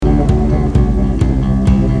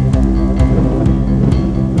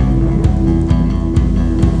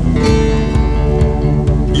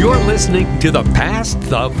listening to the Past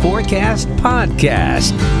the Forecast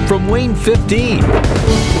podcast from Wayne 15.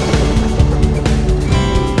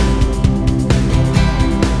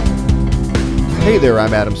 Hey there,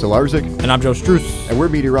 I'm Adam Solarzik. And I'm Joe Struess. And we're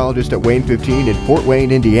meteorologists at Wayne 15 in Fort Wayne,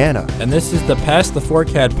 Indiana. And this is the Past the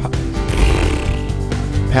Forecast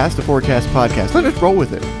Past the Forecast podcast. Let us roll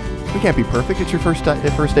with it. We can't be perfect. It's your first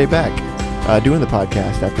day back doing the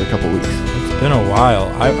podcast after a couple weeks. It's been a while.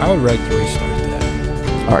 I would like to restart that.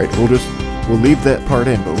 All right, we'll leave that part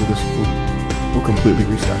in, but we'll completely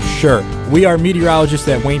restart. Sure. We are meteorologists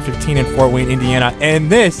at Wayne 15 in Fort Wayne, Indiana, and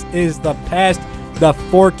this is the Past the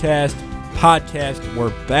Forecast podcast.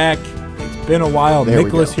 We're back. It's been a while.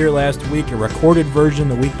 Nicholas here last week, a recorded version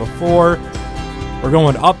the week before. We're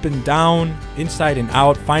going up and down, inside and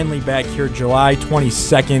out. Finally back here July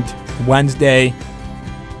 22nd, Wednesday.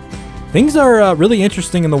 Things are really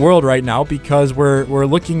interesting in the world right now because we're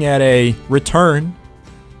looking at a return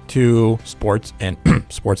to sports and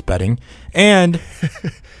sports betting, and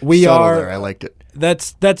we are. There, I liked it.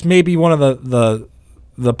 That's maybe one of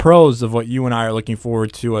the pros of what you and I are looking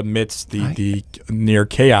forward to amidst the near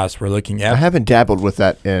chaos we're looking at. I haven't dabbled with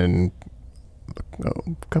that in a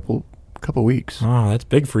couple weeks. Oh, that's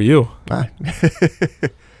big for you.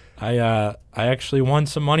 I actually won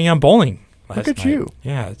some money on bowling last Look at night. You.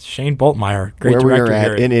 Yeah, it's Shane Boltmeyer, great Where director we are at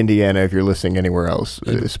here in Indiana. If you're listening anywhere else,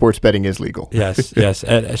 sports betting is legal. Yes.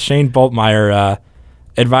 Shane Boltmeyer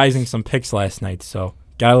advising some picks last night. So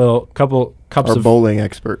got a couple cups Our of bowling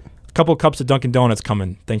expert. Couple cups of Dunkin' Donuts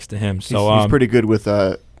coming thanks to him. So he's pretty good with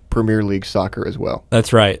Premier League soccer as well.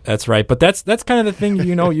 That's right. But that's kind of the thing,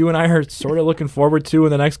 you and I are sort of looking forward to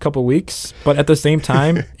in the next couple weeks. But at the same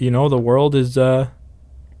time, the world is,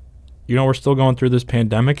 we're still going through this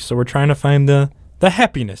pandemic, so we're trying to find the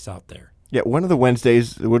happiness out there. Yeah, one of the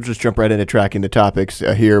Wednesdays, we'll just jump right into tracking the topics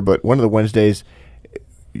here, but one of the Wednesdays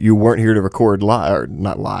you weren't here to record live, or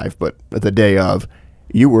not live, but the day of,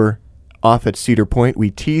 you were off at Cedar Point.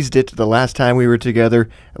 We teased it the last time we were together.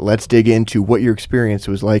 Let's dig into what your experience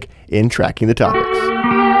was like in tracking the topics.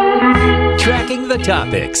 Tracking the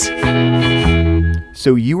topics.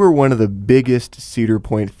 So you were one of the biggest Cedar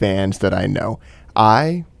Point fans that I know.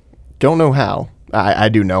 I don't know how. I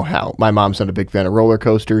do know how. My mom's not a big fan of roller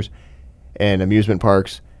coasters and amusement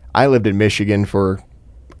parks. I lived in Michigan for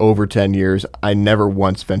over 10 years. I never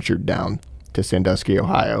once ventured down to Sandusky,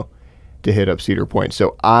 Ohio, to hit up Cedar Point.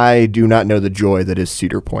 So I do not know the joy that is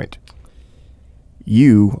Cedar Point.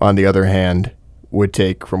 You, on the other hand, would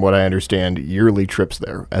take, from what I understand, yearly trips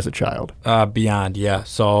there as a child. Beyond, yeah.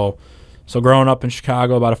 So growing up in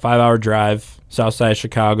Chicago, about a 5-hour drive, south side of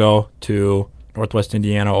Chicago to northwest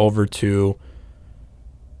Indiana, over to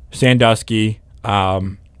Sandusky.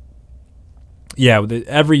 Every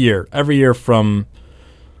year from,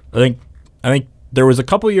 I think there was a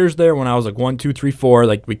couple years there when I was like 1, 2, 3, 4.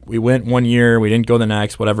 Like we went one year, we didn't go the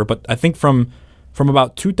next, whatever. But I think from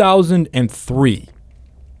about 2003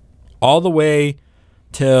 all the way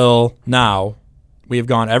till now, we have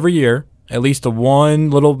gone every year, at least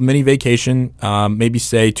one little mini vacation, maybe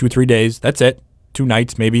say 2-3 days. That's it, 2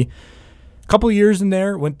 nights maybe. A couple years in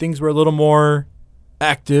there when things were a little more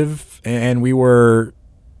active and we were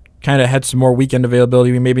kind of had some more weekend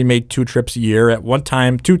availability. We maybe made 2 trips a year. At one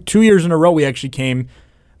time, two years in a row, we actually came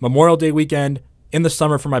Memorial Day weekend in the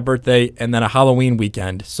summer for my birthday and then a Halloween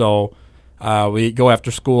weekend. So we go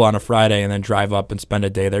after school on a Friday and then drive up and spend a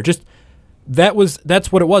day there.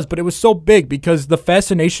 That's what it was. But it was so big because the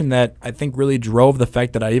fascination that I think really drove the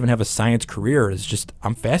fact that I even have a science career is just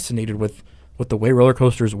I'm fascinated with the way roller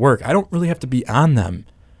coasters work. I don't really have to be on them.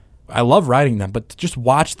 I love riding them, but just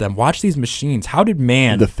watch them. Watch these machines.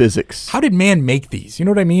 The physics. How did man make these? You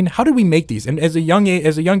know what I mean? How did we make these? And as a young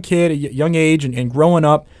kid, a young age, and growing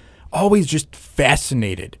up, always just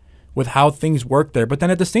fascinated with how things work there. But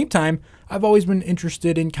then at the same time, I've always been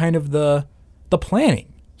interested in kind of the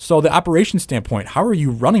planning. So the operation standpoint, how are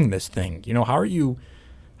you running this thing? How are you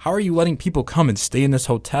letting people come and stay in this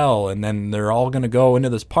hotel, and then they're all going to go into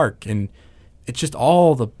this park, and it's just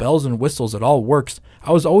all the bells and whistles. It all works.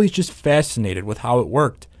 I was always just fascinated with how it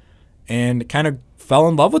worked and kind of fell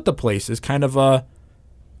in love with the place as kind of I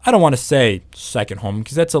don't want to say second home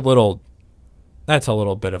because that's a little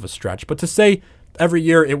bit of a stretch. But to say every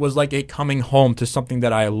year it was like a coming home to something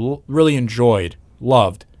that I really enjoyed,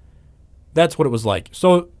 loved. That's what it was like.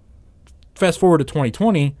 So fast forward to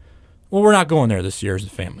 2020, well, we're not going there this year as a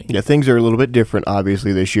family. Yeah, things are a little bit different,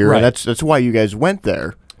 obviously, this year. Right. And that's why you guys went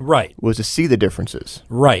there. Right. Was to see the differences.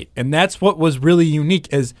 Right. And that's what was really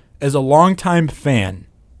unique as a longtime fan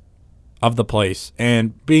of the place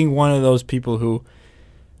and being one of those people who,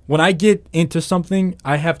 when I get into something,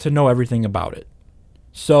 I have to know everything about it.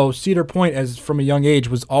 So Cedar Point, as from a young age,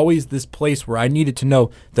 was always this place where I needed to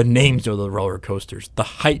know the names of the roller coasters, the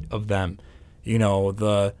height of them,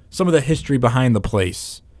 some of the history behind the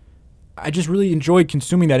place. I just really enjoyed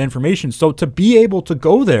consuming that information. So to be able to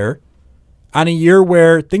go there on a year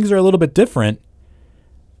where things are a little bit different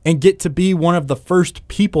and get to be one of the first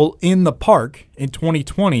people in the park in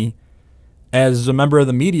 2020 as a member of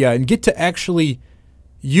the media and get to actually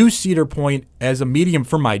use Cedar Point as a medium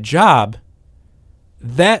for my job,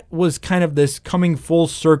 that was kind of this coming full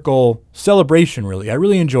circle celebration, really. I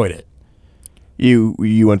really enjoyed it.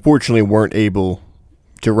 You unfortunately weren't able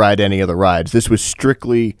to ride any of the rides. This was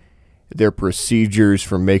strictly their procedures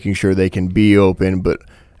for making sure they can be open but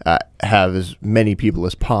have as many people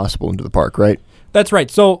as possible into the park, right? That's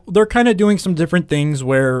right. So they're kind of doing some different things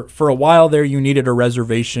where for a while there you needed a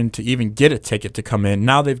reservation to even get a ticket to come in.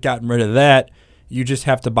 Now they've gotten rid of that. You just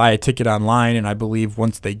have to buy a ticket online, and I believe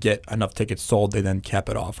once they get enough tickets sold, they then cap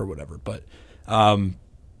it off or whatever. But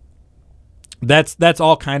that's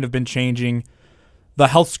all kind of been changing. The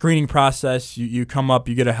health screening process, you come up,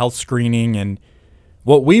 you get a health screening, and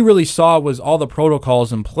what we really saw was all the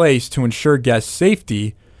protocols in place to ensure guest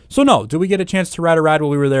safety. So no, did we get a chance to ride a ride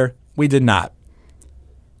while we were there? We did not.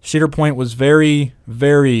 Cedar Point was very,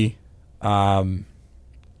 very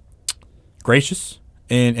gracious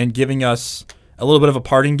in giving us a little bit of a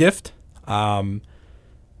parting gift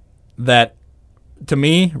that, to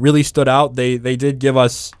me, really stood out. They did give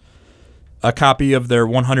us a copy of their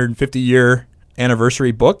 150-year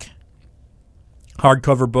anniversary book,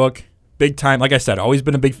 hardcover book, big time. Like I said, always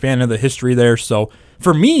been a big fan of the history there. So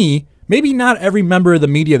for me, maybe not every member of the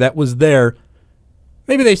media that was there,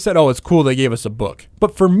 maybe they said, oh, it's cool they gave us a book.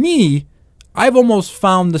 But for me, I've almost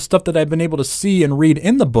found the stuff that I've been able to see and read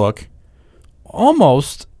in the book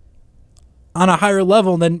almost on a higher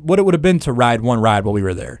level than what it would have been to ride one ride while we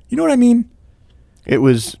were there. You know what I mean?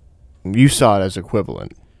 You saw it as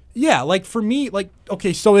equivalent. Yeah, like for me,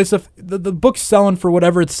 okay, so it's the book's selling for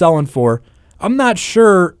whatever it's selling for. I'm not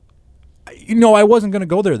sure, I wasn't going to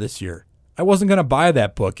go there this year. I wasn't going to buy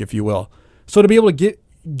that book, if you will. So to be able to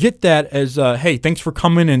get that as, hey, thanks for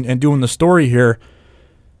coming and doing the story here,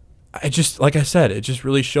 like I said, it just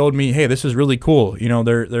really showed me, hey, this is really cool.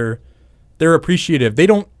 They're appreciative.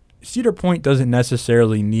 Cedar Point doesn't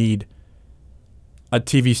necessarily need a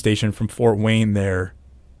TV station from Fort Wayne there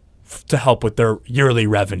to help with their yearly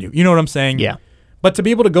revenue. You know what I'm saying? Yeah. But to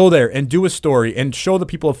be able to go there and do a story and show the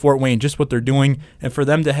people of Fort Wayne just what they're doing, and for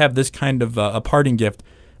them to have this kind of a parting gift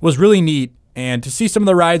was really neat. And to see some of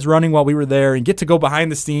the rides running while we were there and get to go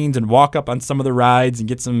behind the scenes and walk up on some of the rides and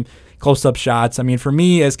get some close-up shots. I mean, for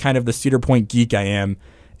me, as kind of the Cedar Point geek I am,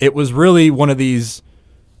 it was really one of these,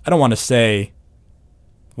 I don't want to say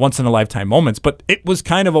once-in-a-lifetime moments, but it was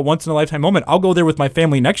kind of a once-in-a-lifetime moment. I'll go there with my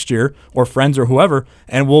family next year or friends or whoever,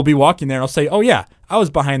 and we'll be walking there, and I'll say, oh, yeah, I was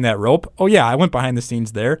behind that rope. Oh, yeah, I went behind the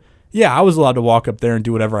scenes there. Yeah, I was allowed to walk up there and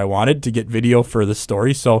do whatever I wanted to get video for the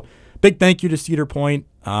story. So big thank you to Cedar Point.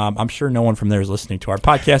 I'm sure no one from there is listening to our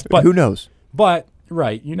podcast. But who knows? But,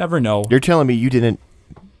 right, you never know. You're telling me you didn't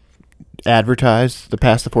advertise the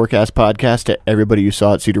Past the Forecast podcast to everybody you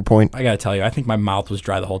saw at Cedar Point? I got to tell you, I think my mouth was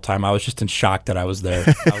dry the whole time. I was just in shock that I was there.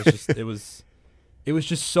 It was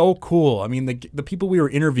just so cool. I mean, the people we were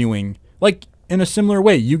interviewing, like in a similar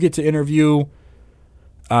way, you get to interview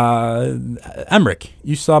Emmerich.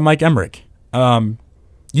 You saw Mike Emmerich.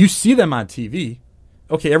 You see them on TV.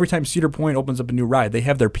 Okay, every time Cedar Point opens up a new ride, they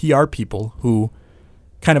have their PR people who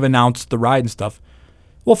kind of announce the ride and stuff.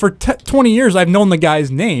 Well, for 20 years, I've known the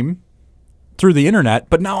guy's name through the internet,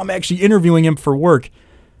 but now I'm actually interviewing him for work.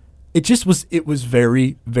 It was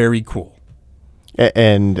very, very cool.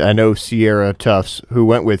 And I know Sierra Tufts, who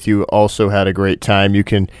went with you, also had a great time. You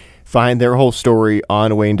can find their whole story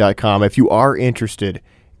on Wayne.com. If you are interested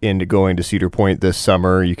in going to Cedar Point this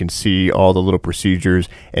summer, you can see all the little procedures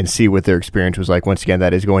and see what their experience was like. Once again,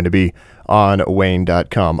 that is going to be on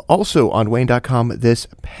Wayne.com. Also on Wayne.com this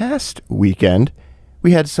past weekend,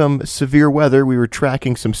 we had some severe weather. We were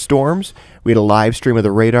tracking some storms. We had a live stream of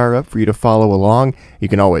the radar up for you to follow along. You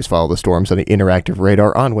can always follow the storms on the interactive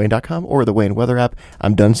radar on Wayne.com or the Wayne weather app.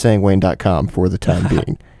 I'm done saying Wayne.com for the time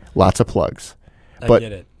being. Lots of plugs. I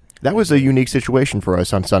get it. That was a unique situation for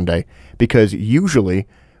us on Sunday because usually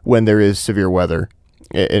when there is severe weather,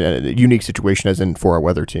 a unique situation as in for our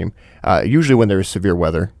weather team, usually when there is severe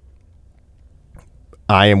weather,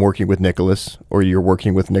 I am working with Nicholas or you're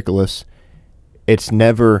working with Nicholas. It's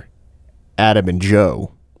never Adam and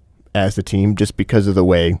Joe as the team just because of the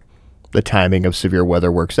way the timing of severe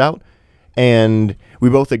weather works out. And we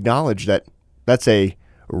both acknowledge that that's a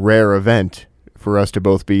rare event for us to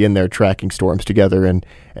both be in there tracking storms together, and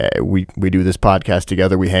we do this podcast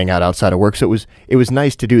together. We hang out outside of work, so it was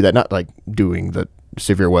nice to do that. Not like doing the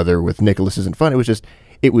severe weather with Nicholas isn't fun.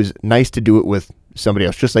 It was nice to do it with somebody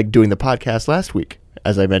else, just like doing the podcast last week,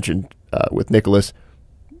 as I mentioned with Nicholas,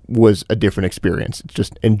 was a different experience. It's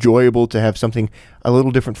just enjoyable to have something a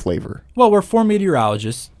little different flavor. Well, we're 4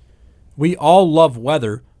 meteorologists. We all love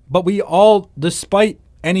weather, but we all, despite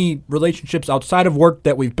any relationships outside of work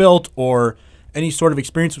that we've built or any sort of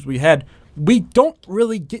experiences we had, we don't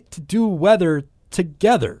really get to do weather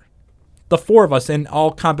together. The 4 of us in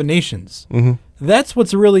all combinations. Mm-hmm. That's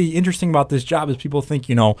what's really interesting about this job is people think,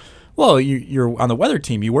 well, you're on the weather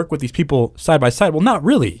team. You work with these people side by side. Well, not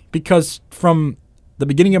really, because from the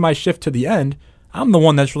beginning of my shift to the end, I'm the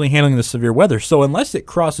one that's really handling the severe weather. So unless it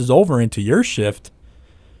crosses over into your shift,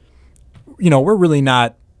 we're really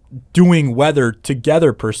not doing weather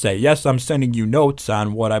together per se. Yes, I'm sending you notes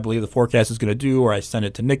on what I believe the forecast is going to do, or I send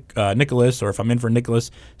it to Nicholas, or if I'm in for Nicholas,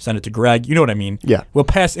 send it to Greg. You know what I mean? Yeah. We'll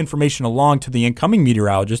pass information along to the incoming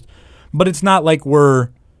meteorologist, but it's not like we're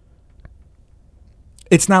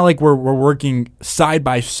working side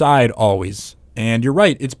by side always. And you're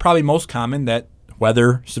right. It's probably most common that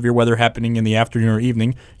severe weather happening in the afternoon or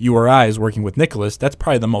evening, you or I is working with Nicholas. That's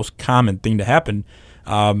probably the most common thing to happen.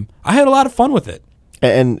 I had a lot of fun with it.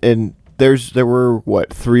 And there were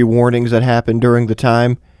 3 warnings that happened during the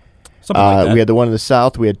time. Something like that. We had the one in the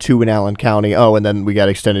south. We had 2 in Allen County. Oh, and then we got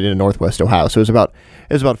extended into Northwest Ohio. So it was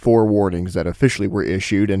about 4 warnings that officially were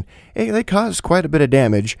issued, and they caused quite a bit of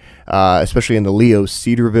damage, especially in the Leo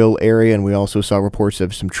Cedarville area. And we also saw reports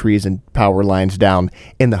of some trees and power lines down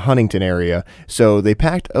in the Huntington area. So they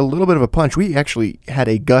packed a little bit of a punch. We actually had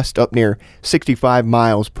a gust up near 65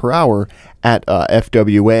 miles per hour at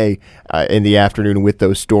FWA in the afternoon with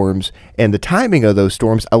those storms, and the timing of those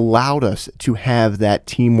storms allowed us to have that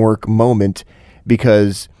teamwork moment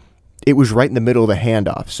because it was right in the middle of the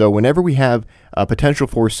handoff. So whenever we have a potential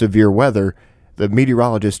for severe weather, the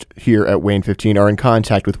meteorologists here at Wayne 15 are in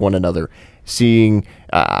contact with one another.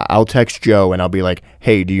 I'll text Joe and I'll be like,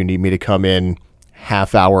 hey, do you need me to come in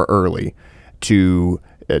half hour early to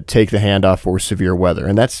take the handoff for severe weather?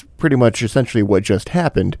 And that's pretty much essentially what just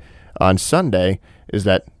happened on Sunday, is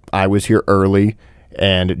that I was here early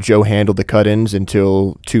and Joe handled the cut-ins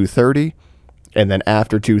until 2:30, and then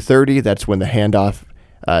after 2:30, that's when the handoff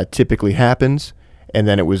typically happens, and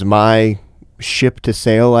then it was my ship to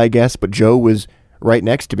sail, I guess, but Joe was right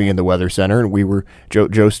next to me in the weather center, and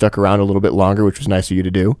Joe stuck around a little bit longer, which was nice of you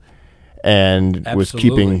to do, and Absolutely. Was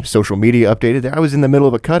keeping social media updated there. I was in the middle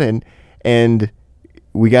of a cut-in, and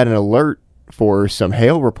we got an alert for some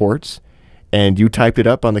hail reports, and you typed it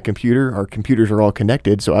up on the computer. Our computers are all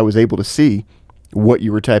connected, so I was able to see what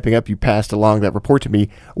you were typing up. You passed along that report to me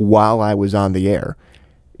while I was on the air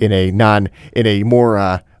in a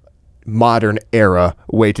more modern era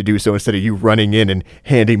way to do so. Instead of you running in and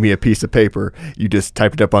handing me a piece of paper, you just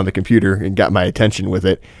typed it up on the computer and got my attention with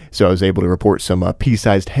it. So I was able to report some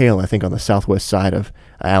pea-sized hail, I think, on the southwest side of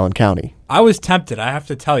Allen County. I was tempted, I have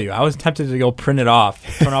to tell you. I was tempted to go print off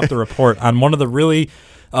the report on one of the really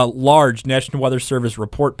large National Weather Service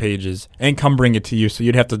report pages and come bring it to you, so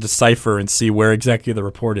you'd have to decipher and see where exactly the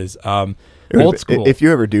report is. Old school. If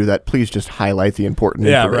you ever do that, please just highlight the important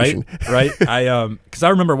information. Yeah, right. Because I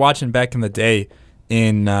remember watching back in the day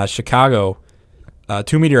in Chicago,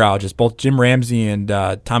 2 meteorologists, both Jim Ramsey and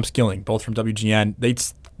Tom Skilling, both from WGN.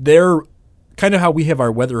 They're kind of how we have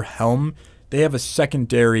our weather helm. They have a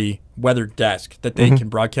secondary weather desk that they can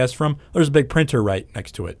broadcast from. There's a big printer right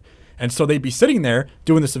next to it. And so they'd be sitting there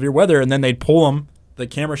doing the severe weather, and then they'd pull the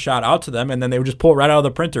camera shot out to them, and then they would just pull it right out of the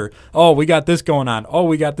printer. Oh, we got this going on. Oh,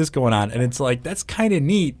 we got this going on. And it's like, that's kind of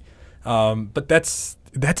neat. But that's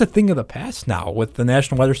a thing of the past now with the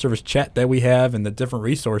National Weather Service chat that we have and the different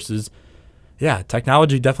resources. Yeah,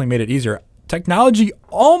 technology definitely made it easier. Technology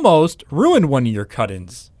almost ruined one of your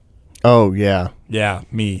cut-ins. Oh, yeah. Yeah,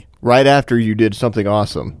 me. Right after you did something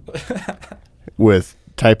awesome with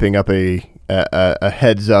typing up a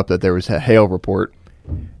heads up that there was a hail report.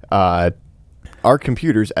 Our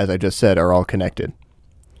computers, as I just said, are all connected.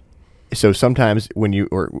 So sometimes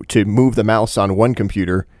to move the mouse on one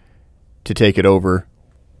computer to take it over,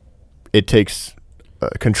 it takes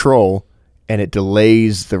control and it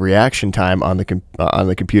delays the reaction time on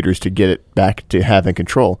the computers to get it back to having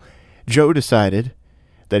control. Joe decided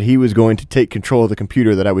that he was going to take control of the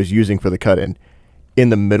computer that I was using for the cut-in in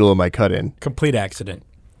the middle of my cut-in. Complete accident.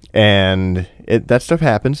 And that stuff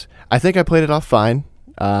happens. I think I played it off fine.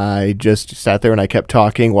 I just sat there and I kept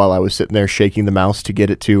talking while I was sitting there shaking the mouse to get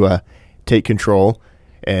it to take control.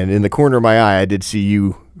 And in the corner of my eye, I did see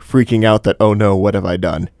you freaking out that, oh no, what have I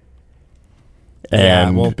done?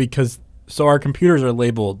 And well, because so our computers are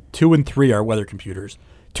labeled 2 and 3 are weather computers.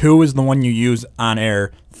 2 is the one you use on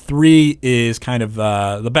air. 3 is kind of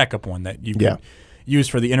the backup one that you can use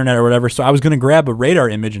for the internet or whatever. So I was going to grab a radar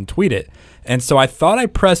image and tweet it. And so I thought I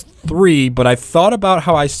pressed 3, but I thought about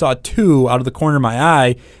how I saw 2 out of the corner of my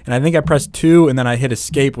eye, and I think I pressed 2, and then I hit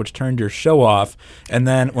escape, which turned your show off. And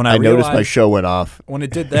then when I noticed my show went off. When it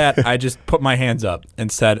did that, I just put my hands up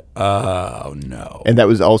and said, "Oh no!" And that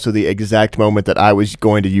was also the exact moment that I was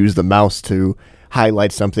going to use the mouse to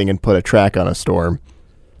highlight something and put a track on a storm.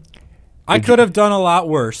 I could have done a lot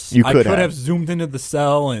worse. You could have zoomed into the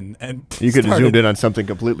cell and you could have zoomed in on something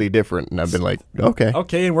completely different, and I've been like, okay,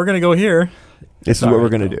 and we're gonna go here. This is what we're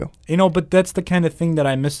gonna do. But that's the kind of thing that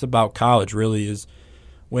I miss about college. Really, is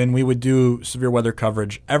when we would do severe weather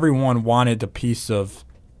coverage, everyone wanted a piece of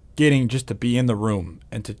getting just to be in the room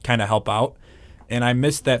and to kind of help out. And I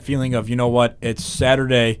miss that feeling of, it's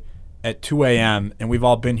Saturday at 2 a.m. and we've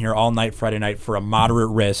all been here all night Friday night for a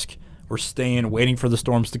moderate risk. We're staying, waiting for the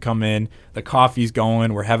storms to come in. The coffee's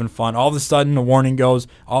going. We're having fun. All of a sudden, a warning goes,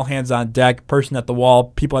 all hands on deck, person at the wall,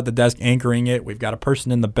 people at the desk anchoring it. We've got a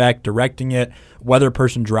person in the back directing it, weather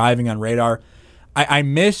person driving on radar. I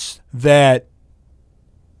miss that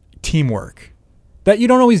teamwork that you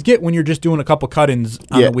don't always get when you're just doing a couple cut-ins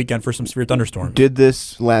on the weekend for some severe thunderstorms. Did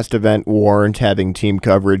this last event warrant having team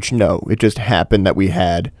coverage? No. It just happened that we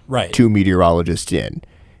had 2 meteorologists in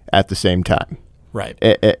at the same time. Right.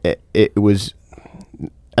 It was,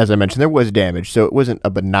 as I mentioned, there was damage, so it wasn't a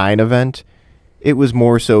benign event. It was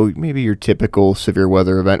more so maybe your typical severe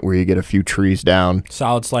weather event where you get a few trees down.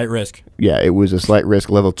 Solid slight risk. Yeah, it was a slight risk,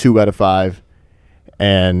 level 2 out of 5,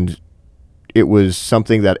 and it was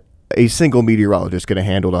something that a single meteorologist could have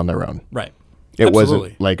handled on their own. Right. It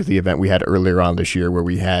wasn't like the event we had earlier on this year where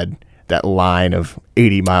we had that line of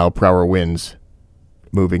 80-mile-per-hour winds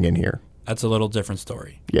moving in here. That's a little different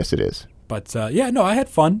story. Yes, it is. But, I had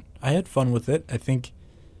fun. I had fun with it. I think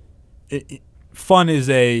fun is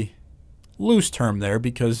a loose term there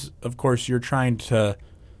because, of course, you're trying to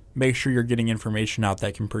make sure you're getting information out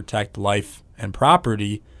that can protect life and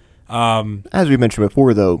property. As we mentioned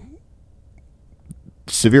before, though,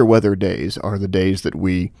 severe weather days are the days that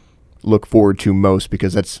we look forward to most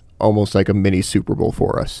because that's almost like a mini Super Bowl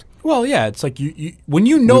for us. Well, yeah, it's like you when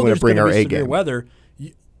you know there's going to be severe weather.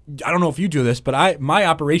 I don't know if you do this, but my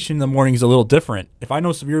operation in the morning is a little different. If I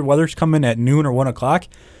know severe weather's coming at noon or 1 o'clock,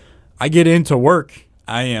 I get into work.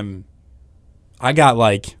 I got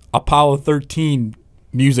like Apollo 13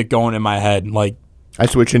 music going in my head. Like I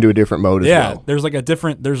switch into a different mode as well. Yeah, there's like a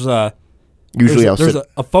different. There's a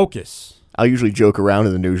focus. I'll usually joke around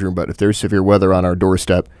in the newsroom, but if there's severe weather on our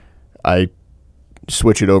doorstep, I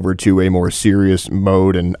switch it over to a more serious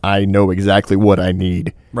mode, and I know exactly what I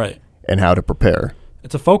need, and how to prepare.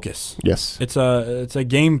 It's a focus. Yes. It's a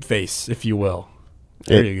game face, if you will.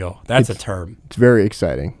 There you go. That's a term. It's very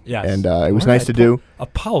exciting. Yes. And it was nice to do.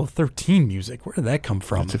 Apollo 13 music. Where did that come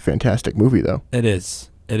from? It's a fantastic movie, though. It is.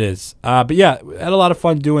 But yeah, had a lot of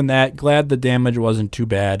fun doing that. Glad the damage wasn't too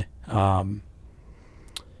bad. I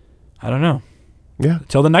don't know. Yeah.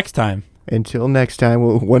 Until the next time.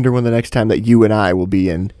 We'll wonder when the next time that you and I will be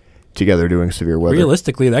in together doing severe weather.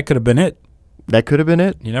 Realistically, that could have been it. That could have been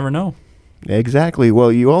it. You never know. Exactly.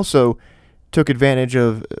 Well, you also took advantage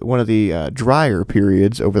of one of the drier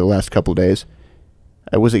periods over the last couple of days.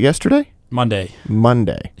 Was it yesterday? Monday.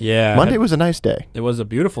 Yeah. Monday was a nice day. It was a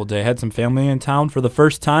beautiful day. Had some family in town for the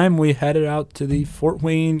first time. We headed out to the Fort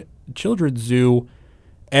Wayne Children's Zoo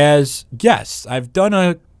as guests. I've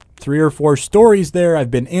done 3 or 4 stories there. I've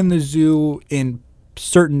been in the zoo in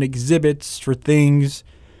certain exhibits for things.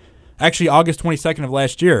 Actually, August 22nd of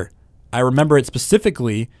last year. I remember it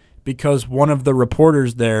specifically because one of the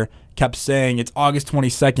reporters there kept saying, it's August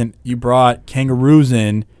 22nd, you brought kangaroos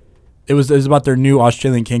in. It was about their new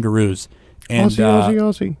Australian kangaroos. And,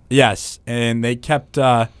 Aussie. Yes, and they kept,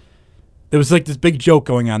 there was like this big joke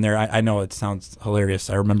going on there. I know it sounds hilarious.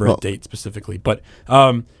 I remember a date specifically. But,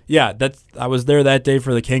 yeah, I was there that day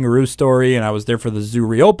for the kangaroo story, and I was there for the zoo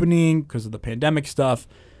reopening because of the pandemic stuff.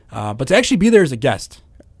 But to actually be there as a guest,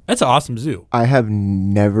 that's an awesome zoo. I've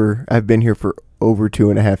been here for over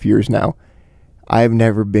 2.5 years now. I've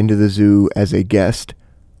never been to the zoo as a guest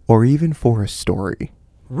or even for a story.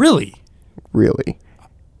 Really? Really.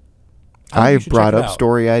 I've brought up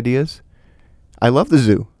story ideas. I love the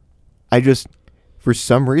zoo. I just, for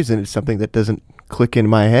some reason, it's something that doesn't click in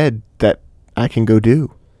my head that I can go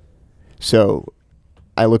do. So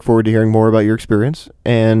I look forward to hearing more about your experience,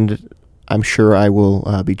 and I'm sure I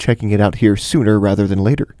will be checking it out here sooner rather than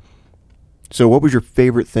later. So what was your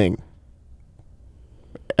favorite thing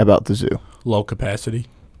about the zoo? Low capacity.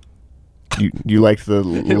 You liked the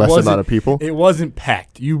less amount of people? It wasn't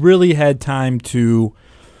packed. You really had time to.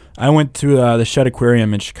 I went to the Shedd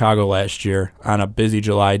Aquarium in Chicago last year on a busy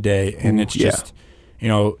July day, and it's just,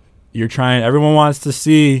 you're trying. Everyone wants to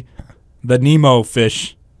see the Nemo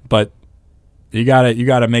fish, but you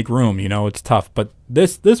gotta make room. It's tough. But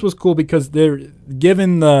this was cool because they're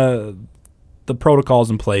given the protocols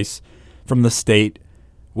in place from the state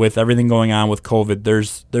with everything going on with COVID.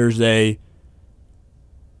 There's a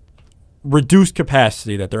reduced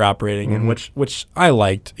capacity that they're operating in, which I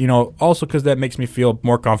liked, also because that makes me feel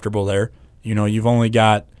more comfortable there. You've only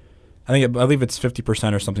got, I believe it's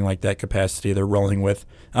 50% or something like that capacity they're rolling with.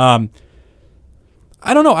 I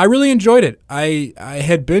don't know. I really enjoyed it. I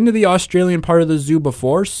had been to the Australian part of the zoo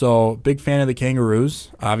before, so big fan of the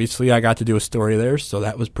kangaroos. Obviously, I got to do a story there, so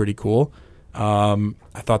that was pretty cool. I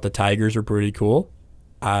thought the tigers were pretty cool.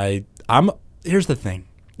 Here's the thing.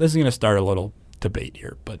 This is going to start a little debate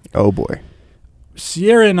here, but oh boy,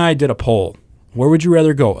 Sierra and I did a poll. Where would you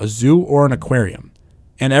rather go, a zoo or an aquarium?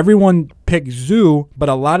 And everyone picked zoo, but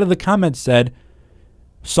a lot of the comments said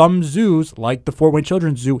some zoos, like the Fort Wayne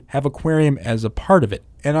Children's Zoo, have aquarium as a part of it.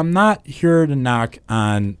 And I'm not here to knock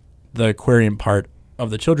on the aquarium part of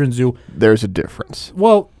the Children's Zoo. There's a difference.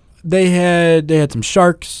 Well, they had some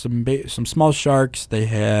sharks, some small sharks. They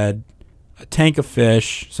had a tank of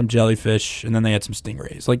fish, some jellyfish, and then they had some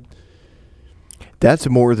stingrays. That's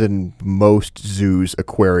more than most zoos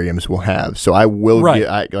aquariums will have. So I will,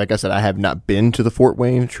 like I said, I have not been to the Fort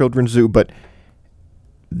Wayne Children's Zoo, but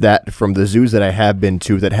that from the zoos that I have been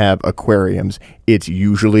to that have aquariums, it's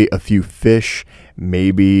usually a few fish,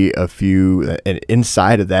 maybe a few, and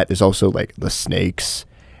inside of that is also like the snakes.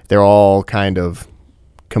 They're all kind of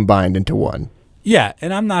combined into one. Yeah,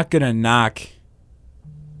 and I'm not going to knock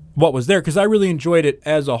what was there because I really enjoyed it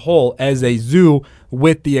as a whole, as a zoo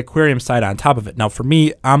with the aquarium side on top of it. Now, for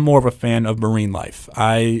me, I'm more of a fan of marine life.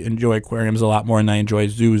 I enjoy aquariums a lot more than I enjoy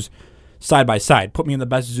zoos side by side. Put me in the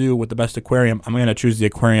best zoo with the best aquarium, I'm going to choose the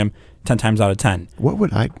aquarium 10 times out of 10. What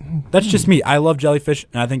would I... That's just me. I love jellyfish,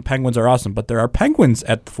 and I think penguins are awesome, but there are penguins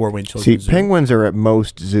at the Fort Wayne Children's Zoo. Penguins are at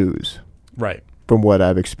most zoos. Right. From what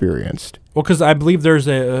I've experienced. Well, because I believe there's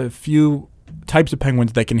a few types of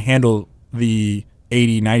penguins that can handle the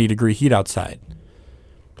 80, 90-degree heat outside.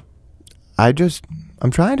 I'm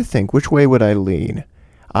trying to think, which way would I lean?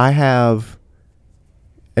 I've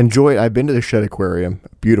been to the Shedd Aquarium,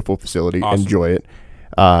 beautiful facility, awesome. Enjoy it.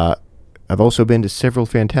 I've also been to several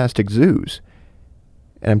fantastic zoos.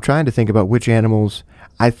 And I'm trying to think about which animals.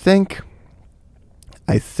 I think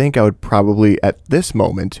I would probably, at this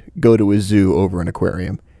moment, go to a zoo over an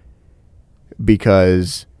aquarium.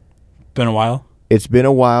 Because... Been a while? It's been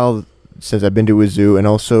a while since I've been to a zoo, and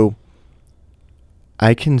also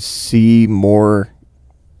I can see more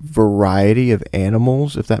variety of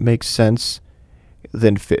animals, if that makes sense,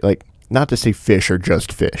 than not to say fish are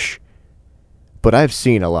just fish, but I've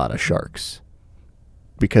seen a lot of sharks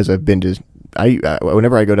because I've been to.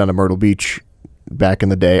 Whenever I go down to Myrtle Beach, back in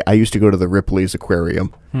the day, I used to go to the Ripley's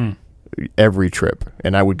Aquarium every trip,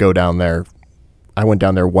 and I would go down there. I went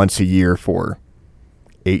down there once a year for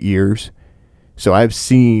 8 years, so I've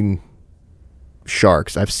seen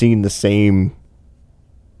sharks. I've seen the same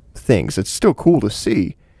things. It's still cool to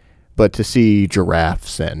see, but to see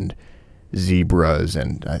giraffes and zebras,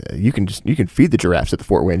 and you can feed the giraffes at the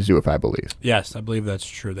Fort Wayne Zoo, if I believe. Yes, I believe that's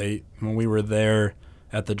true. When we were there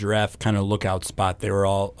at the giraffe kind of lookout spot, they were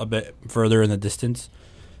all a bit further in the distance.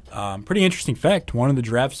 Pretty interesting fact: one of the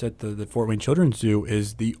giraffes at the Fort Wayne Children's Zoo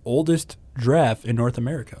is the oldest giraffe in North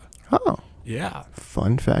America. Oh. Yeah.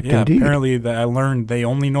 Fun fact indeed. Apparently I learned they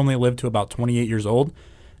only normally live to about 28 years old.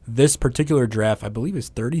 This particular giraffe, I believe, is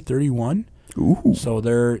 30, 31. Ooh. So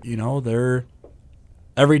they're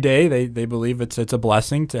every day they believe it's a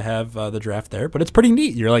blessing to have the giraffe there. But it's pretty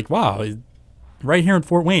neat. You're like, wow, right here in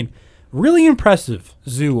Fort Wayne. Really impressive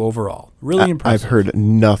zoo overall. Really impressive. I've heard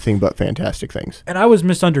nothing but fantastic things. And I was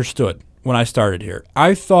misunderstood when I started here.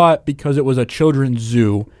 I thought because it was a children's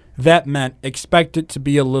zoo, that meant expect it to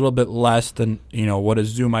be a little bit less than, what a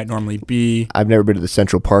zoo might normally be. I've never been to the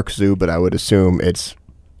Central Park Zoo, but I would assume it's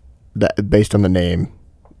that based on the name,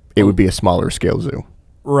 it would be a smaller scale zoo.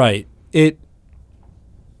 Right.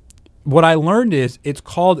 What I learned is it's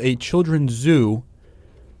called a children's zoo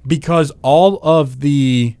because all of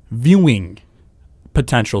the viewing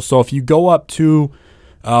potential. So if you go up to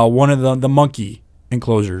one of the monkey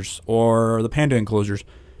enclosures or the panda enclosures,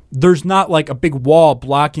 there's not like a big wall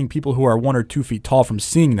blocking people who are 1 or 2 feet tall from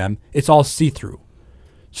seeing them. It's all see-through.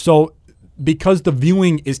 So because the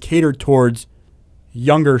viewing is catered towards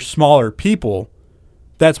younger, smaller people,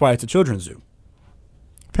 that's why it's a children's zoo.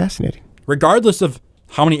 Fascinating. Regardless of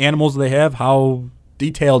how many animals they have, how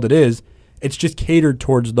detailed it is. It's just catered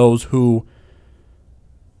towards those who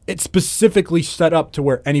it's specifically set up to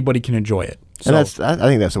where anybody can enjoy it. So, And I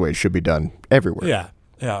think that's the way it should be done everywhere. yeah,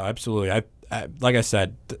 absolutely. I like I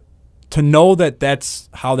said, to know that that's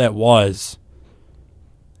how that was,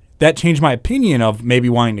 that changed my opinion of maybe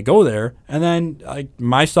wanting to go there. And then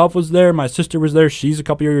myself was there, my sister was there. She's a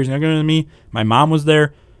couple years younger than me. My mom was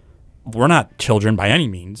there. We're not children by any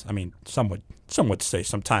means. I mean, some would say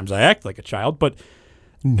sometimes I act like a child, but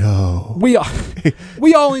No. we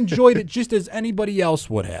all enjoyed it just as anybody else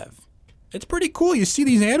would have. It's pretty cool. You see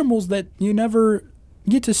these animals that you never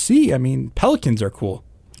get to see. I mean, pelicans are cool.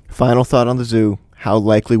 Final thought on the zoo. How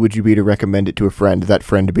likely would you be to recommend it to a friend, that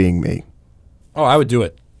friend being me? Oh, I would do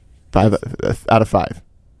it. 5 out of 5.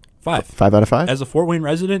 5. 5 out of 5? As a Fort Wayne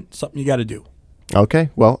resident, something you got to do. Okay.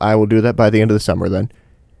 Well, I will do that by the end of the summer then.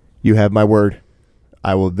 You have my word.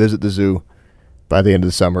 I will visit the zoo by the end of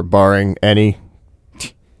the summer, barring any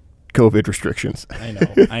COVID restrictions.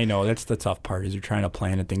 I know. That's the tough part is you're trying to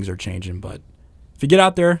plan and things are changing. But if you get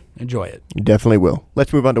out there, enjoy it. You definitely will.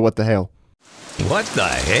 Let's move on to What the Hail. What the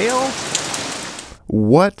hell?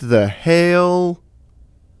 What the Hail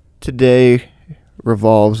today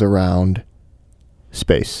revolves around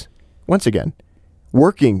space. Once again,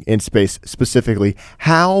 working in space specifically,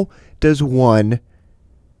 how does one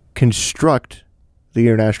construct the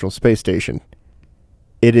International Space Station?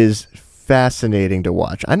 It is fascinating to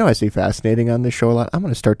watch. I know I say fascinating on this show a lot. I'm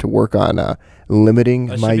going to start to work on limiting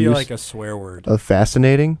That my should be use like a swear word. of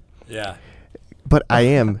fascinating. Yeah. But I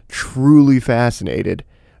am truly fascinated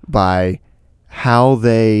by how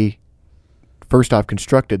they, first off,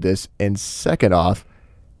 constructed this, and second off,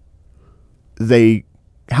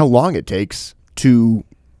 how long it takes to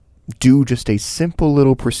do just a simple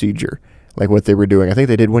little procedure like what they were doing. I think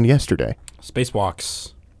they did one yesterday.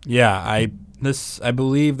 Spacewalks. Yeah, I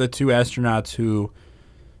believe the 2 astronauts who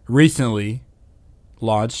recently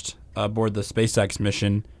launched aboard the SpaceX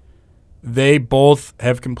mission, they both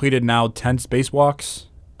have completed now 10 spacewalks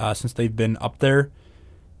since they've been up there.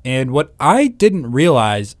 And what I didn't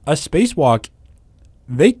realize, a spacewalk,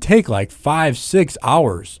 they take like 5-6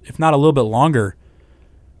 hours, if not a little bit longer.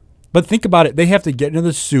 But think about it. They have to get into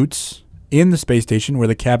the suits in the space station where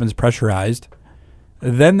the cabin's pressurized.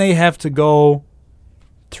 Then they have to go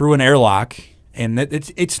through an airlock. And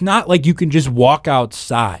it's not like you can just walk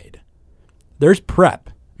outside. There's prep.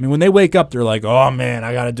 I mean, when they wake up, they're like, oh, man,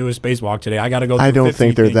 I got to do a spacewalk today. I got to go through I don't 15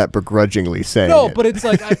 think they're things. that begrudgingly saying No, it. but it's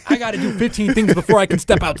like, I got to do 15 things before I can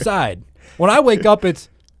step outside. When I wake up, it's,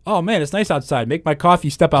 oh, man, it's nice outside. Make my coffee,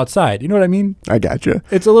 step outside. You know what I mean? I gotcha.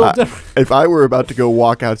 It's a little different. If I were about to go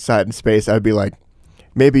walk outside in space, I'd be like,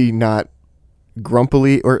 maybe not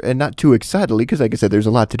grumpily and not too excitedly, because like I said, there's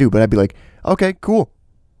a lot to do, but I'd be like, okay, cool.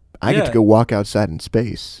 I get to go walk outside in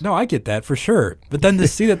space. No, I get that for sure. But then to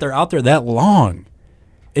see that they're out there that long,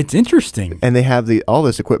 it's interesting. And they have all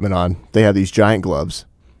this equipment on. They have these giant gloves.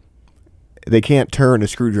 They can't turn a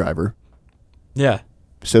screwdriver. Yeah.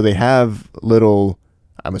 So they have little,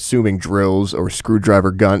 I'm assuming, drills or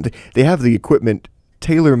screwdriver gun. They have the equipment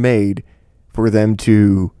tailor-made for them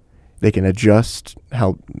to, they can adjust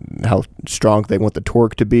how strong they want the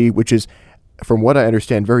torque to be, which is, from what I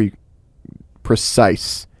understand, very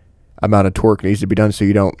precise amount of torque needs to be done so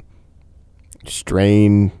you don't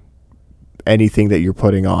strain anything that you're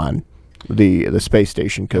putting on the space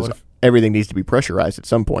station, because everything needs to be pressurized at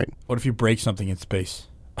some point. What if you break something in space?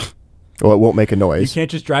 Well, it won't make a noise. You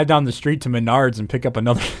can't just drive down the street to Menards and pick up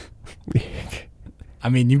another. I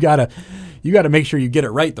mean, you gotta make sure you get it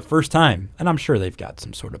right the first time. And I'm sure they've got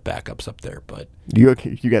some sort of backups up there, but You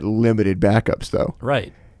got limited backups, though.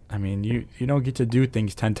 right. I mean, you don't get to do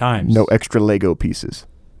things 10 times. No extra Lego pieces.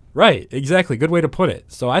 Right, exactly. Good way to put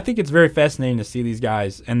it. So I think it's very fascinating to see these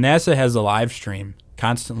guys. And NASA has a live stream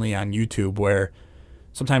constantly on YouTube where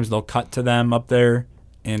sometimes they'll cut to them up there.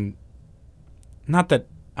 And not that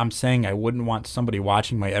I'm saying I wouldn't want somebody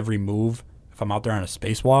watching my every move if I'm out there on a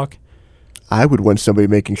spacewalk. I would want somebody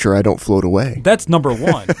making sure I don't float away. That's number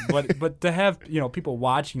one. but to have people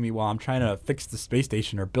watching me while I'm trying to fix the space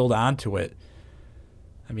station or build onto it,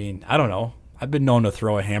 I mean, I don't know. I've been known to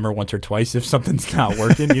throw a hammer once or twice if something's not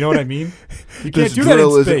working. You know what I mean? You can't This do that in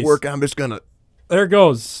drill space. isn't working. I'm just gonna. There it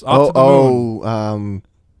goes. Off to the moon.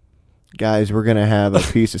 Guys, we're gonna have a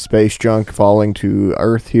piece of space junk falling to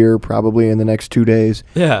Earth here probably in the next 2 days.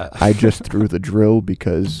 Yeah. I just threw the drill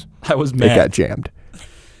because I was it mad. got jammed.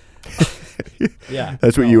 Yeah.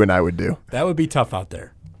 That's what you and I would do. That would be tough out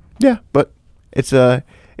there. Yeah, but it's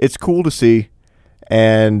cool to see,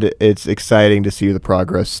 and it's exciting to see the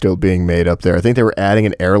progress still being made up there. I think they were adding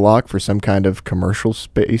an airlock for some kind of commercial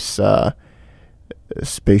space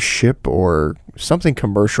spaceship or something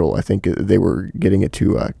commercial. I think they were getting it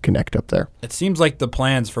to connect up there. It seems like the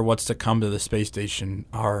plans for what's to come to the space station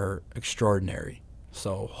are extraordinary.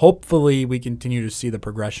 So hopefully we continue to see the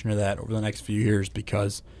progression of that over the next few years,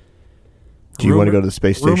 because do you want to go to the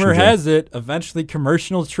space station? Rumor has it eventually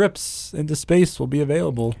commercial trips into space will be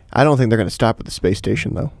available. I don't think they're going to stop at the space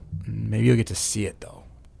station, though. Maybe you'll get to see it, though.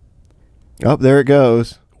 Oh, there it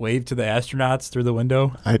goes. Wave to the astronauts through the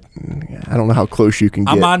window. I don't know how close you can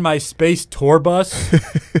get. I'm on my space tour bus.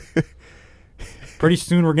 Pretty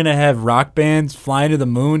soon we're going to have rock bands flying to the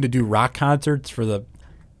moon to do rock concerts for the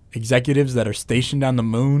executives that are stationed on the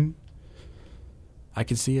moon. I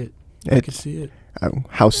can see it. I can see it.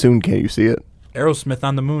 How soon can you see it? Aerosmith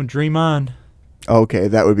on the moon. Dream on. Okay,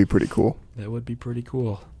 that would be pretty cool. That would be pretty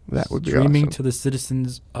cool. That would be Streaming awesome. to the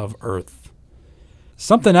citizens of Earth.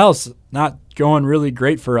 Something else not going really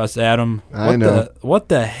great for us, Adam. I know. What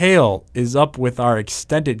the hell is up with our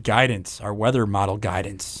extended guidance, our weather model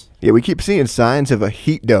guidance? Yeah, we keep seeing signs of a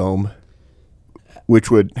heat dome, which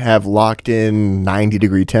would have locked in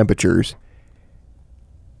 90-degree temperatures,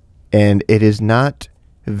 and it is not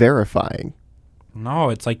verifying. No,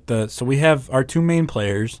 it's like so we have our two main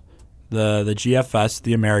players, the GFS,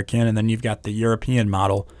 the American, and then you've got the European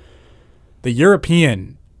model. The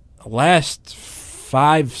European, last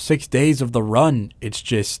 5-6 days of the run,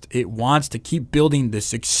 it wants to keep building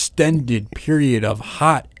this extended period of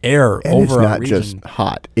hot air And over it's our not region. just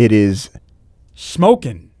hot. It is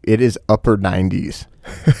Smoking. upper 90s.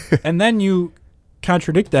 And then you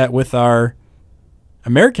contradict that with our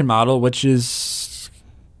American model, which is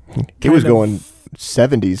It was kind of going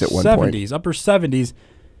 70s at one point. 70s, upper 70s.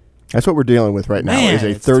 That's what we're dealing with right now, Man, is a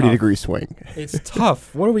it's 30-degree swing. It's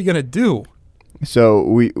tough. What are we going to do? So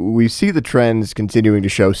we see the trends continuing to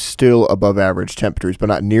show still above average temperatures, but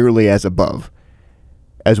not nearly as above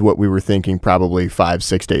as what we were thinking probably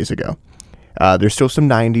 5-6 days ago. There's still some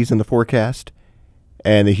 90s in the forecast,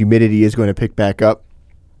 and the humidity is going to pick back up.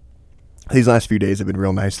 These last few days have been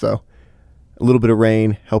real nice, though. A little bit of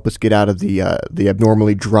rain help us get out of the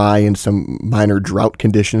abnormally dry and some minor drought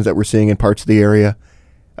conditions that we're seeing in parts of the area.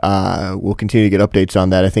 We'll continue to get updates on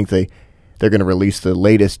that. I think they're going to release the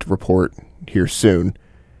latest report here soon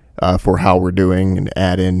for how we're doing, and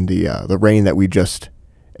add in the rain that we just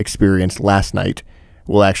experienced last night.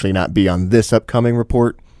 Will actually not be on this upcoming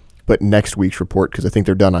report, but next week's report, because I think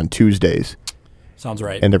they're done on Tuesdays. Sounds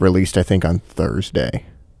right. And they're released, I think, on Thursday.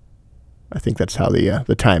 I think that's how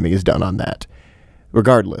the timing is done on that.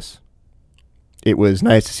 Regardless, it was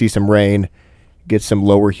nice to see some rain, get some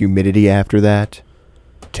lower humidity after that.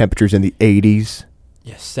 Temperatures in the 80s.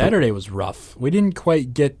 Yeah, Saturday was rough. We didn't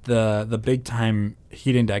quite get the big-time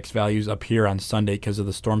heat index values up here on Sunday because of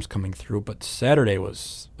the storms coming through, but Saturday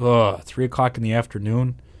was 3 o'clock in the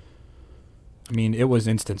afternoon. I mean, it was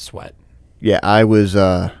instant sweat. Yeah, I was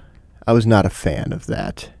not a fan of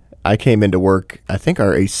that. I came into work, I think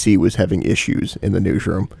our AC was having issues in the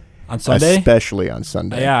newsroom. On Sunday? Especially on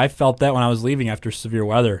Sunday. Yeah, I felt that when I was leaving after severe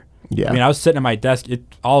weather. Yeah. I mean, I was sitting at my desk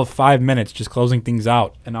all of 5 minutes just closing things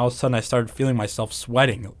out, and all of a sudden I started feeling myself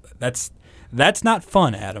sweating. That's not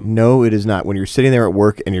fun, Adam. No, it is not. When you're sitting there at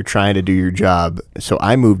work and you're trying to do your job. So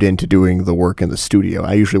I moved into doing the work in the studio.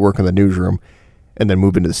 I usually work in the newsroom and then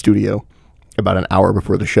move into the studio about an hour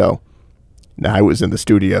before the show. Now, I was in the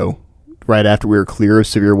studio right after we were clear of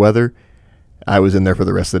severe weather. I was in there for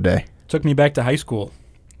the rest of the day. Took me back to high school.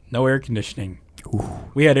 No air conditioning. Ooh.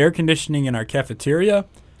 We had air conditioning in our cafeteria,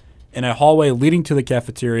 in a hallway leading to the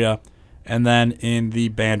cafeteria, and then in the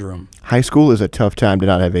band room. High school is a tough time to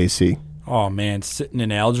not have AC. Oh, man, sitting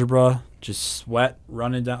in algebra, just sweat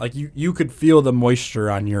running down. Like, you could feel the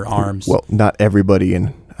moisture on your arms. Well, not everybody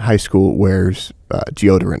in high school wears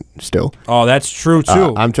deodorant still. Oh, that's true,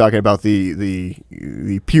 too. I'm talking about the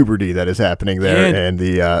puberty that is happening there, and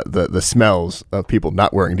the smells of people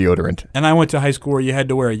not wearing deodorant. And I went to high school where you had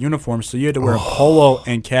to wear a uniform, so you had to wear a polo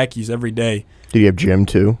and khakis every day. Did you have gym,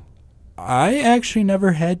 too? I actually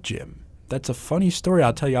never had gym. That's a funny story.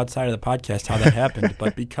 I'll tell you outside of the podcast how that happened.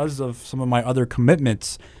 But because of some of my other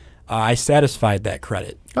commitments, I satisfied that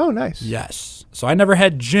credit. Oh, nice. Yes. So I never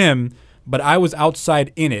had gym, but I was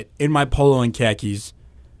outside in it, in my polo and khakis,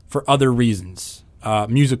 for other reasons,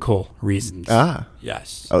 musical reasons. Ah.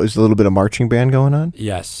 Yes. Oh, is a little bit of marching band going on?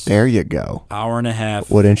 Yes. There you go. Hour and a half.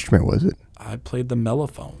 What instrument was it? I played the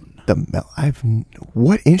mellophone.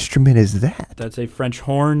 What instrument is that? That's a French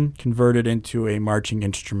horn converted into a marching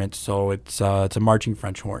instrument, so it's a marching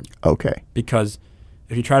French horn. Okay. Because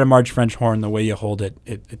if you try to march French horn the way you hold it,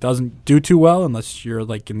 it doesn't do too well unless you're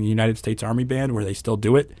like in the United States Army Band where they still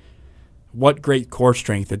do it. What great core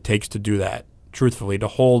strength it takes to do that, truthfully, to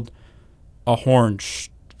hold a horn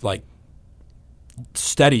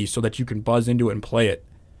steady so that you can buzz into it and play it.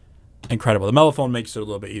 Incredible. The mellophone makes it a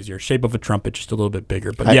little bit easier. Shape of a trumpet, just a little bit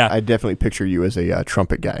bigger. But I definitely picture you as a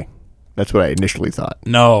trumpet guy. That's what I initially thought.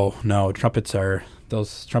 No.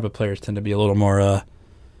 Those trumpet players tend to be a little more,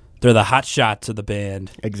 they're the hot shots of the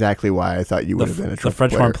band. Exactly why I thought you would have been a trumpet The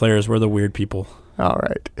French horn players were the weird people. All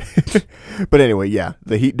right. But anyway, yeah,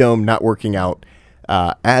 the Heat Dome not working out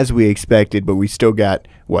as we expected, but we still got,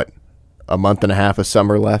 a month and a half of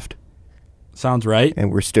summer left? Sounds right.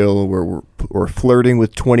 And we're flirting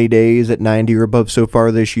with 20 days at 90 or above so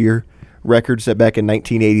far this year. Record set back in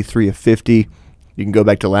 1983 of 50. You can go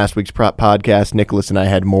back to last week's prop podcast. Nicholas and I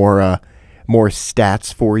had more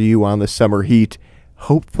stats for you on the summer heat.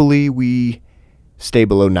 Hopefully we stay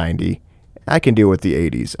below 90. I can deal with the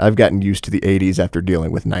 80s. I've gotten used to the 80s after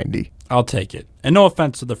dealing with 90. I'll take it. And no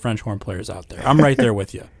offense to the French horn players out there. I'm right there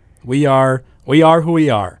with you. We are who we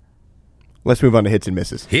are. Let's move on to hits and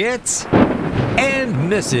misses. Hits and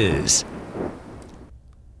misses.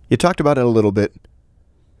 You talked about it a little bit.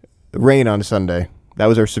 Rain on Sunday. That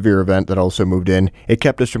was our severe event that also moved in. It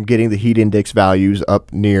kept us from getting the heat index values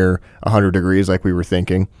up near 100 degrees like we were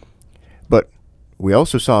thinking. But we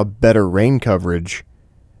also saw better rain coverage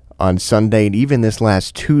on Sunday and even this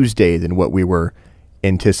last Tuesday than what we were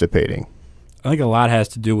anticipating. I think a lot has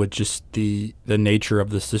to do with just the nature of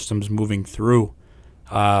the systems moving through.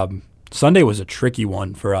 Sunday was a tricky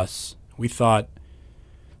one for us. We thought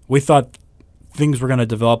things were going to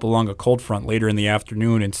develop along a cold front later in the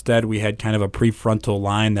afternoon. Instead, we had kind of a prefrontal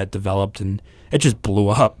line that developed, and it just blew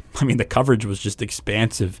up. I mean, the coverage was just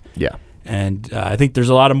expansive. Yeah. And I think there's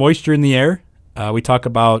a lot of moisture in the air. We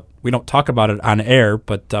don't talk about it on air,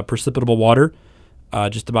 but precipitable water,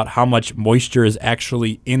 just about how much moisture is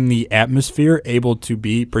actually in the atmosphere able to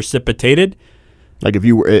be precipitated. Like if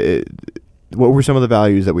you were, what were some of the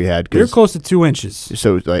values that we had? We were close to 2 inches.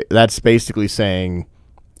 So that's basically saying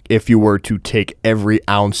if you were to take every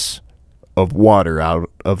ounce of water out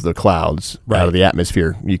of the clouds, out of the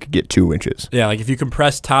atmosphere, you could get 2 inches. Yeah, like if you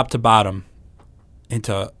compress top to bottom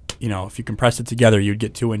into, if you compress it together, you'd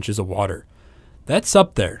get 2 inches of water. That's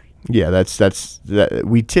up there. Yeah, that.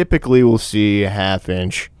 We typically will see a half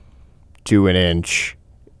inch to an inch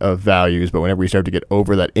of values, but whenever we start to get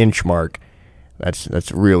over that inch mark,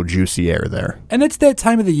 that's real juicy air there. And it's that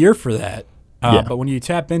time of the year for that. Yeah. But when you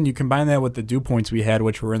tap in, you combine that with the dew points we had,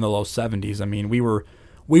 which were in the low 70s. I mean, we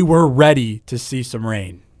were ready to see some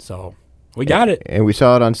rain. So we got it. And we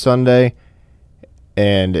saw it on Sunday,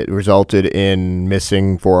 and it resulted in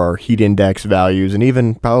missing for our heat index values and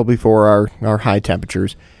even probably for our high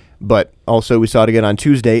temperatures. But also we saw it again on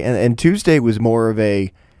Tuesday, and Tuesday was more of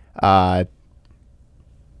a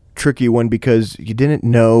tricky one because you didn't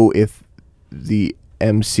know if the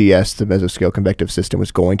MCS, the mesoscale convective system,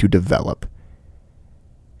 was going to develop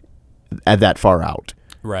at that far out.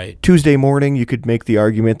 Right. Tuesday morning, you could make the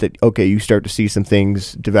argument that, okay, you start to see some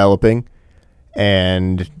things developing,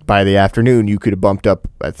 and by the afternoon, you could have bumped up.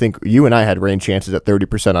 I think you and I had rain chances at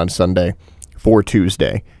 30% on Sunday for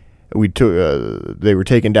Tuesday. They were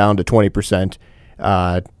taken down to 20%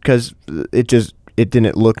 because it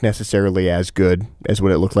didn't look necessarily as good as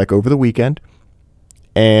what it looked like over the weekend.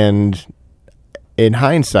 And in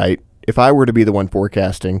hindsight, if I were to be the one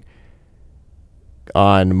forecasting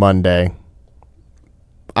on Monday,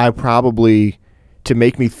 I probably, to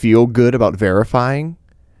make me feel good about verifying,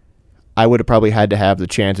 I would have probably had to have the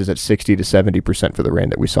chances at 60 to 70% for the rain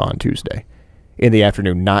that we saw on Tuesday in the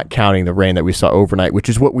afternoon, not counting the rain that we saw overnight, which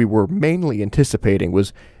is what we were mainly anticipating,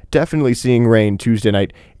 was definitely seeing rain Tuesday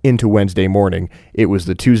night into Wednesday morning. It was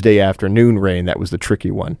the Tuesday afternoon rain that was the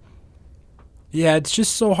tricky one. Yeah, it's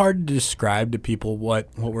just so hard to describe to people what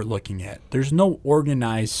we're looking at. There's no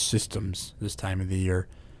organized systems this time of the year.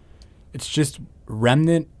 It's just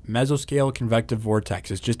remnant mesoscale convective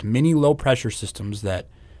vortexes, just mini low-pressure systems that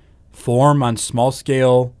form on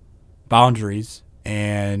small-scale boundaries,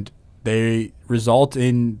 and they result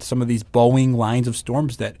in some of these bowing lines of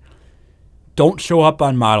storms that don't show up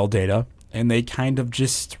on model data, and they kind of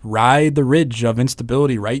just ride the ridge of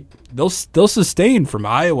instability, right? They'll sustain from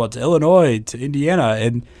Iowa to Illinois to Indiana,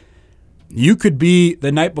 and you could be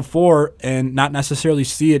the night before and not necessarily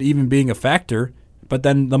see it even being a factor, but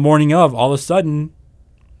then the morning of, all of a sudden,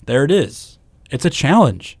 there it is. It's a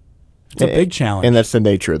challenge. It's a big challenge. And that's the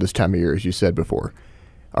nature of this time of year, as you said before.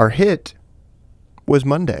 Our hit was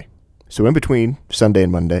Monday. So in between Sunday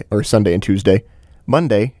and Tuesday,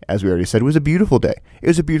 Monday, as we already said, was a beautiful day. It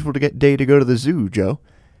was a beautiful day to go to the zoo, Joe.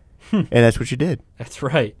 And that's what you did. That's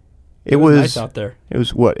right. It was nice out there. It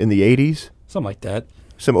was, what, in the 80s? Something like that.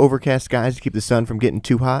 some overcast skies to keep the sun from getting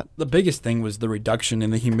too hot. The biggest thing was the reduction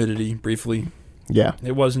in the humidity briefly. Yeah.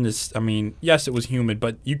 It wasn't as, yes, it was humid,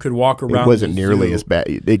 but you could walk around. It wasn't nearly as bad.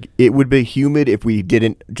 It would be humid if we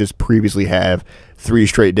didn't just previously have 3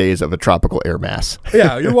 straight days of a tropical air mass.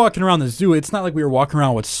 Yeah, you're walking around the zoo. It's not like we were walking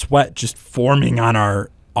around with sweat just forming on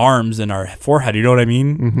our arms and our forehead. You know what I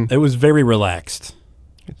mean? Mm-hmm. It was very relaxed.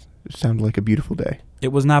 It sounded like a beautiful day.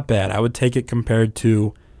 It was not bad. I would take it compared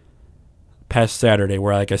to past Saturday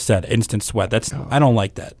where, like I said, instant sweat. I don't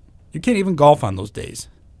like that. You can't even golf on those days.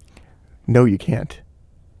 No, you can't.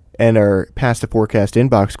 And our Past the Forecast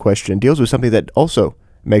inbox question deals with something that also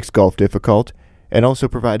makes golf difficult and also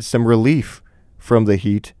provides some relief from the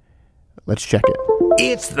heat. Let's check it.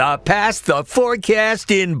 It's the Past the Forecast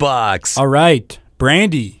inbox. All right.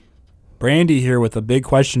 Brandy here with a big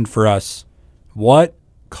question for us. What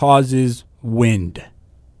causes wind?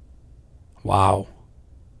 Wow.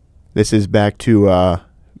 This is back to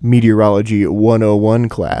Meteorology 101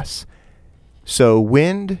 class. So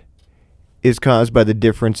wind is caused by the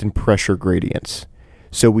difference in pressure gradients.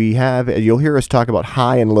 So you'll hear us talk about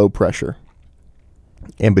high and low pressure.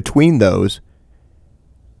 And between those,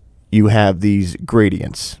 you have these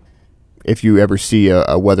gradients. If you ever see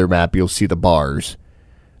a weather map, you'll see the bars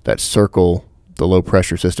that circle the low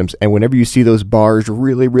pressure systems. And whenever you see those bars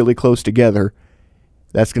really, really close together,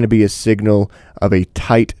 that's going to be a signal of a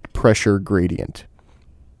tight pressure gradient.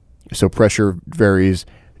 So pressure varies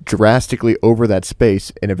drastically over that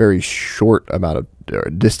space in a very short amount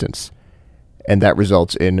of distance. And that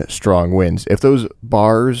results in strong winds. If those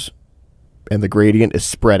bars and the gradient is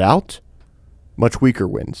spread out, much weaker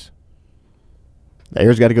winds. The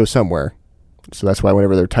air's got to go somewhere. So that's why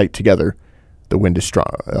whenever they're tight together, the wind is strong.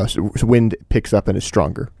 Wind picks up and is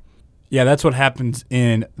stronger. Yeah, that's what happens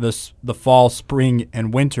in the fall, spring,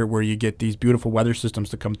 and winter, where you get these beautiful weather systems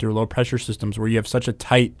to come through, low pressure systems, where you have such a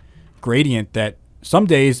tight gradient that some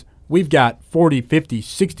days we've got 40, 50,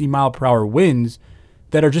 60 mile per hour winds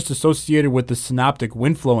that are just associated with the synoptic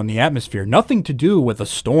wind flow in the atmosphere. Nothing to do with a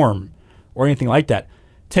storm or anything like that.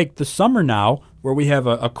 Take the summer now, where we have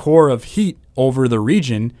a core of heat over the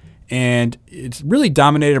region, and it's really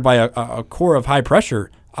dominated by a core of high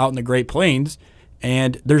pressure out in the Great Plains,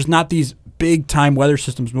 and there's not these big-time weather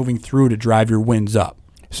systems moving through to drive your winds up.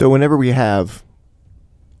 So whenever we have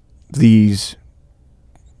this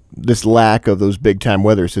lack of those big-time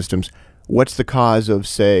weather systems, what's the cause of,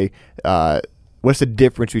 say, what's the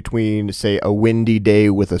difference between, say, a windy day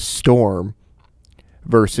with a storm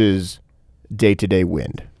versus day-to-day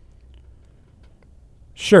wind?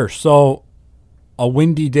 Sure. So a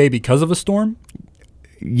windy day because of a storm?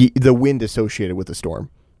 The wind associated with the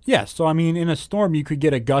storm. Yeah. So, in a storm, you could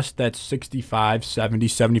get a gust that's 65, 70,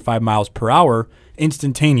 75 miles per hour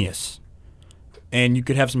instantaneous. And you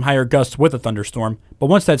could have some higher gusts with a thunderstorm. But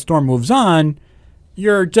once that storm moves on,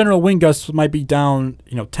 your general wind gusts might be down,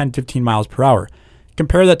 10, 15 miles per hour.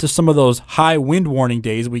 Compare that to some of those high wind warning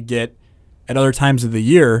days we get at other times of the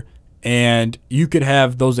year, and you could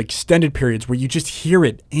have those extended periods where you just hear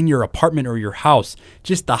it in your apartment or your house,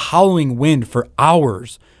 just the howling wind for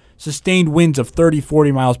hours, sustained winds of 30,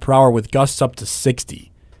 40 miles per hour with gusts up to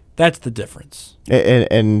 60. That's the difference.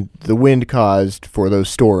 And the wind caused for those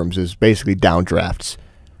storms is basically downdrafts.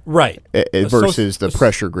 Right. Versus the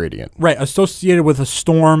pressure gradient. Right. Associated with a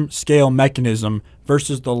storm scale mechanism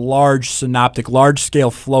versus the large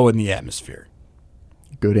scale flow in the atmosphere.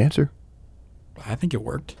 Good answer. I think it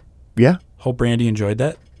worked. Yeah. Hope Brandy enjoyed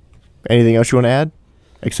that. Anything else you want to add?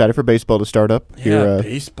 Excited for baseball to start up. Yeah,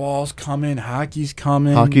 baseball's coming. Hockey's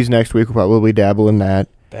coming. Hockey's next week. We'll probably dabble in that.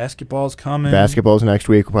 Basketball's coming. Basketball's next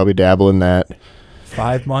week. We'll probably dabble in that.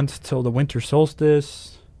 5 months till the winter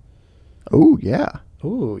solstice. Oh, yeah.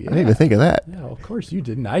 Oh, yeah. I didn't even think of that. Yeah, of course you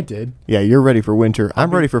didn't. I did. Yeah, you're ready for winter.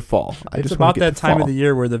 I'm ready for fall. It's about that time of the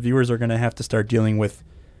year where the viewers are going to have to start dealing with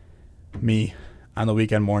me on the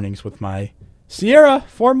weekend mornings with my Sierra.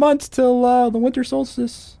 4 months till the winter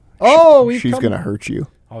solstice. Oh, she's going to hurt you.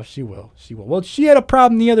 Oh, she will. She will. Well, she had a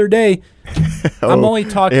problem the other day. I'm only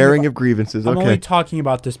talking airing of grievances. I'm only talking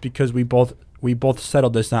about this because we both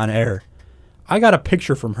settled this on air. I got a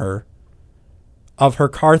picture from her of her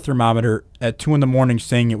car thermometer at 2 a.m.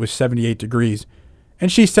 saying it was 78 degrees,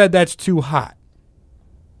 and she said that's too hot.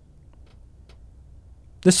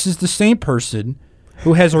 This is the same person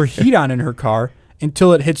who has her heat on in her car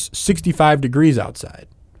until it hits 65 degrees outside.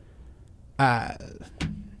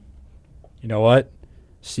 You know what?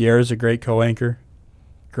 Sierra's a great co-anchor.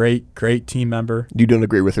 Great team member. You don't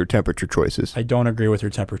agree with her temperature choices. I don't agree with her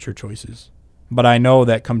temperature choices. But I know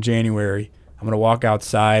that come January, I'm going to walk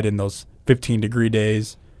outside in those 15-degree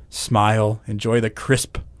days, smile, enjoy the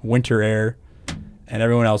crisp winter air, and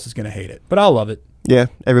everyone else is going to hate it. But I'll love it. Yeah,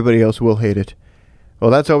 everybody else will hate it. Well,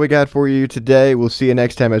 that's all we got for you today. We'll see you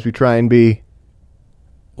next time as we try and be...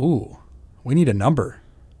 Ooh, we need a number.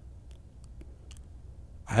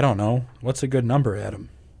 I don't know. What's a good number, Adam?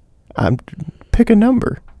 Pick a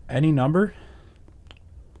number. Any number?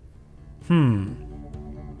 Can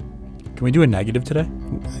we do a negative today?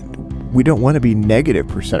 We don't want to be negative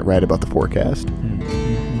 % right about the forecast.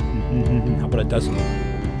 How about a decimal?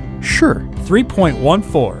 Sure.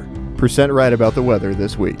 3.14% right about the weather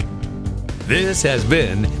this week. This has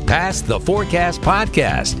been Past the Forecast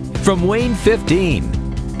Podcast from Wayne 15.